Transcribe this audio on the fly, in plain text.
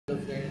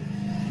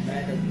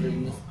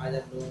आज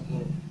आप लोगों को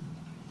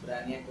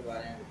ब्रानिया के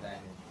बारे में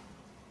बताएंगे।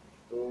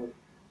 तो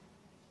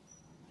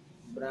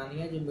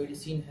ब्रानिया जो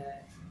मेडिसिन है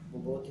वो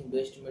बहुत ही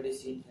बेस्ट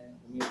मेडिसिन है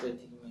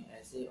होम्योपैथिक में।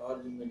 ऐसे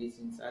और भी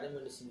मेडिसिन, सारे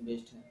मेडिसिन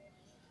बेस्ट हैं।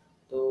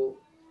 तो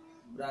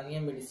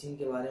ब्रानिया मेडिसिन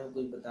के बारे में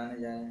कुछ बताने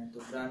जा रहे हैं। तो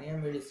ब्रानिया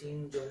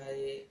मेडिसिन जो है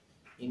ये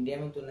इंडिया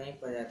में तो नहीं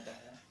पाया जाता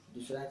है।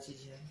 दूसरा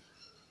चीज़ है,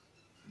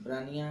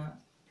 ब्रानिया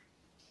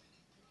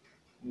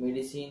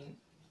मेडिसिन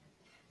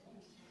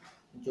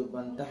जो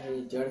बनता है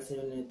ये जड़ से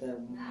नहीं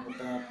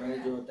होता है। पेड़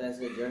जो होता है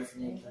इसके जड़ से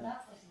नहीं होता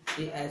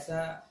है। ये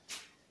ऐसा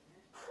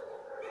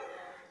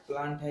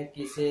प्लांट है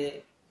कि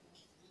इसे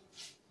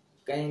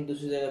कहीं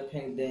दूसरी जगह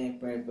फेंक दें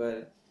पेड़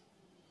पर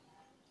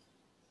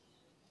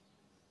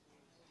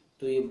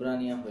तो ये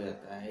ब्रानिया हो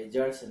जाता है। ये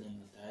जड़ से नहीं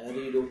होता है,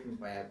 हरी रूप में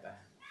पाया जाता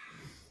है।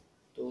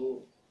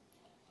 तो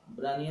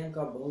ब्रानिया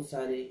का बहुत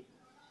सारे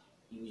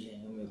यूज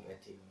है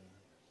होम्योपैथी में।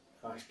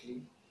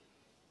 फास्टली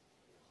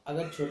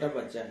अगर छोटा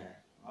बच्चा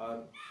है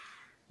और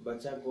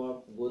बच्चा को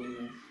आप गोद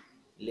में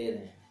ले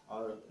रहे हैं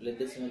और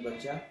लेते समय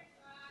बच्चा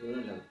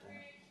रोने लगता है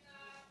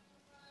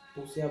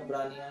तो उसे आप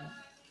ब्रानिया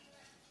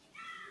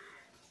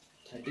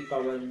 30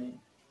 पावर में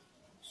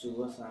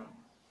सुबह शाम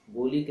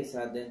गोली के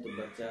साथ दें तो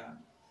बच्चा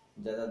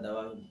ज़्यादा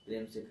दवा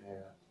प्रेम से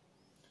खाएगा।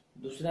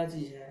 दूसरा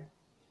चीज़ है,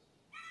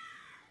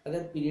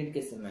 अगर पीरियड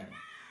के समय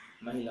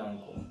महिलाओं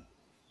को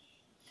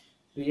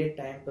पीरियड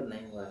टाइम पर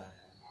नहीं हो रहा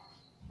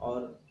है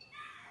और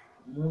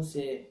मुंह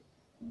से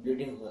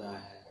ब्लीडिंग हो रहा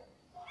है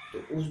तो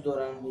उस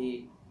दौरान भी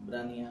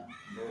ब्रानिया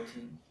बहुत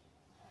ही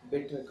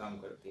बेटर काम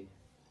करती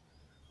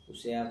है।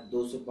 उसे आप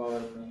 200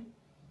 पावर में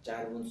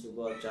 4 बूंद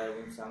सुबह और 4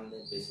 बूंद शाम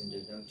में पेशेंट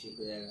एकदम ठीक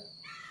हो जाएगा।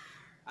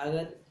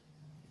 अगर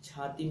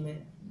छाती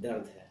में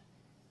दर्द है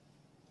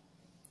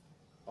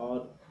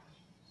और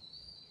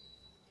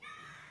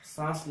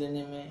सांस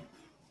लेने में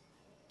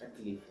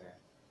तकलीफ है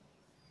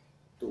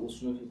तो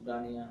उसमें भी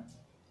ब्रानिया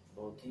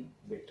बहुत ही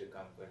बेटर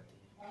काम करती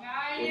है।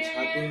 वो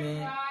छाती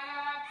में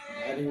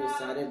भरे हुए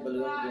सारे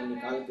बलगम को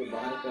निकाल के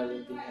बाहर कर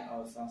देती है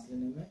और सांस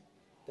लेने में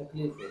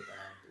तकलीफ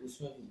होता है तो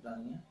उसमें भी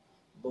ब्रानिया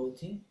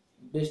बहुत ही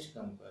बेस्ट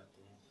काम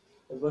करती है।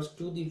 तो बस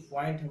टू दी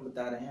पॉइंट हम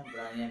बता रहे हैं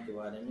ब्रानिया के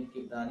बारे में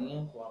कि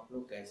ब्रानिया को आप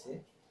लोग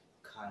कैसे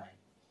खाएं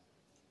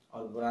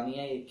और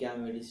ब्रानिया ये क्या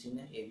मेडिसिन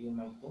है ये भी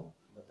हम आपको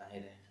बता ही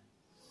रहे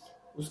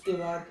हैं। उसके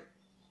बाद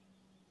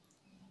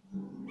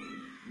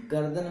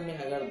गर्दन में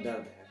अगर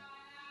दर्द है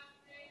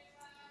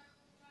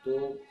तो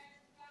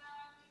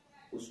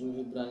उसमें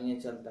भी ब्रानिया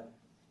चलता है।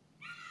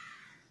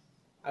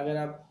 अगर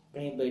आप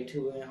कहीं बैठे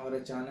हुए हैं और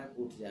अचानक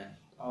उठ जाएं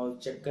और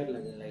चक्कर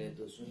लगने लगे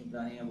तो उसमें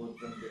ब्रानिया बहुत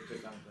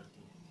बेहतर काम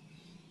करती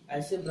है।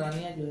 ऐसे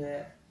ब्रानिया जो है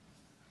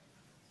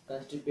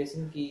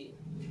कंस्टिपेशन की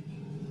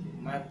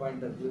my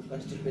point of view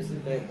constipation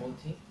का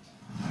बहुत ही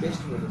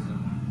बेस्ट मेडिसिन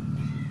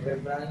है। अगर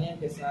ब्रानिया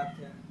के साथ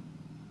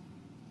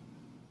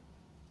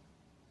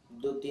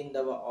 2-3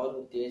 दवा और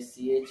होती है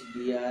CH,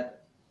 DR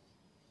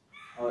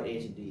और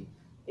HD,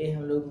 ये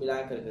हम लोग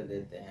मिला करके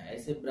देते हैं।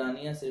 ऐसे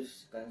ब्रानिया सिर्फ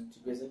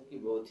कंस्टिपेशन की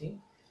बहुत ही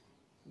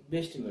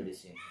बेस्ट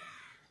मेडिसिन है।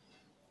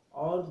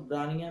 और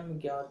ब्रानिया में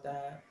क्या होता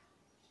है,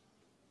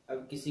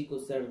 अब किसी को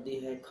सर्दी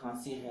है,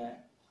 खांसी है,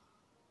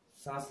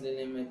 सांस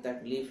लेने में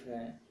तकलीफ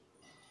है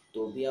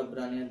तो भी आप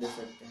ब्रानिया दे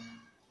सकते हैं।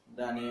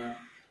 ब्रानिया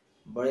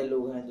बड़े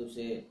लोग हैं तो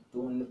उसे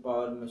 200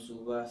 पावर में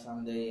सुबह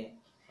शाम दें।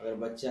 अगर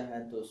बच्चा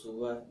है तो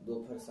सुबह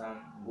दोपहर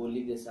शाम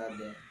गोली के साथ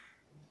दें।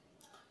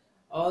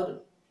 और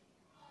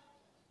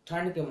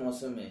ठंड के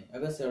मौसम में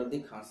अगर सर्दी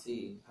खांसी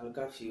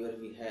हल्का फीवर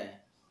भी है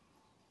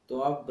तो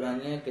आप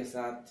ब्रानिया के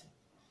साथ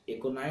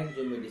एकोनाइट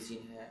जो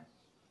मेडिसिन है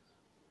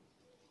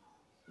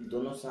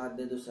दोनों साथ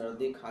दें तो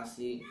सर्दी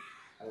खांसी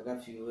हल्का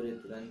फीवर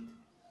तुरंत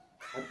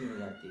खत्म हो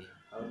जाती है।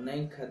 और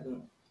नहीं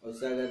खत्म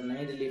वैसे अगर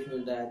नहीं रिलीफ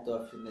मिल रहा है तो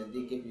आप फिर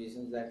नज़दीक के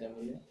फिजिशियन से जाकर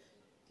मिलें।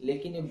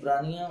 लेकिन ये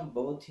ब्रानिया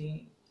बहुत ही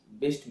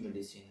बेस्ट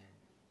मेडिसिन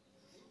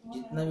है।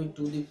 जितना भी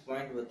टू दी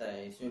पॉइंट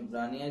बताया इसमें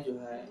ब्रानिया जो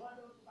है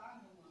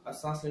और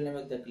सांस लेने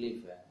में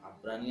तकलीफ है आप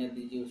ब्रानिया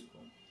दीजिए उसको,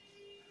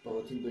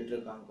 बहुत ही बेटर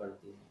काम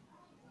करती है।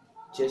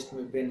 चेस्ट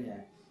में पेन है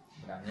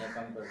ब्रानिया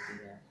काम करती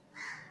है।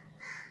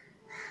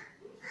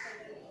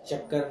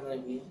 चक्कर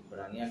में भी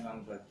ब्रानिया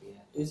काम करती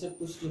है। तो इसे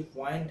कुछ जो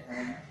पॉइंट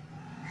हैं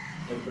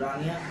तो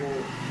ब्रानिया को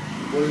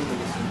गोल्ड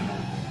मेडिसिन है।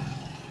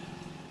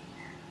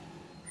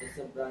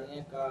 जैसे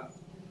ब्रानिया का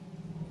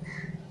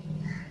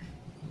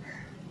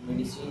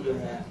मेडिसिन जो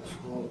है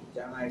उसको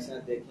जहाँ ऐसा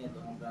देखें तो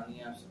हम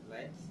ब्रानिया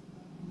सप्लाई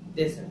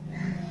दे सकते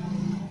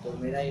हैं। तो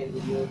मेरा ये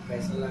वीडियो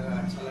कैसा लगा,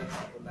 अच्छा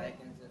लगा तो लाइक